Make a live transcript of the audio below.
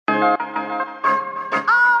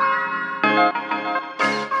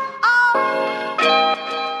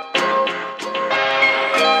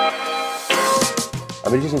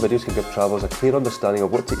Images and videos can give travellers a clear understanding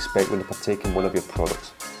of what to expect when they partake in one of your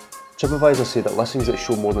products. TripAdvisor say that listings that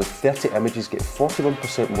show more than 30 images get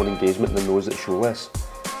 41% more engagement than those that show less.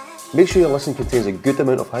 Make sure your listing contains a good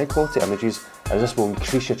amount of high quality images, as this will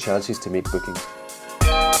increase your chances to make bookings.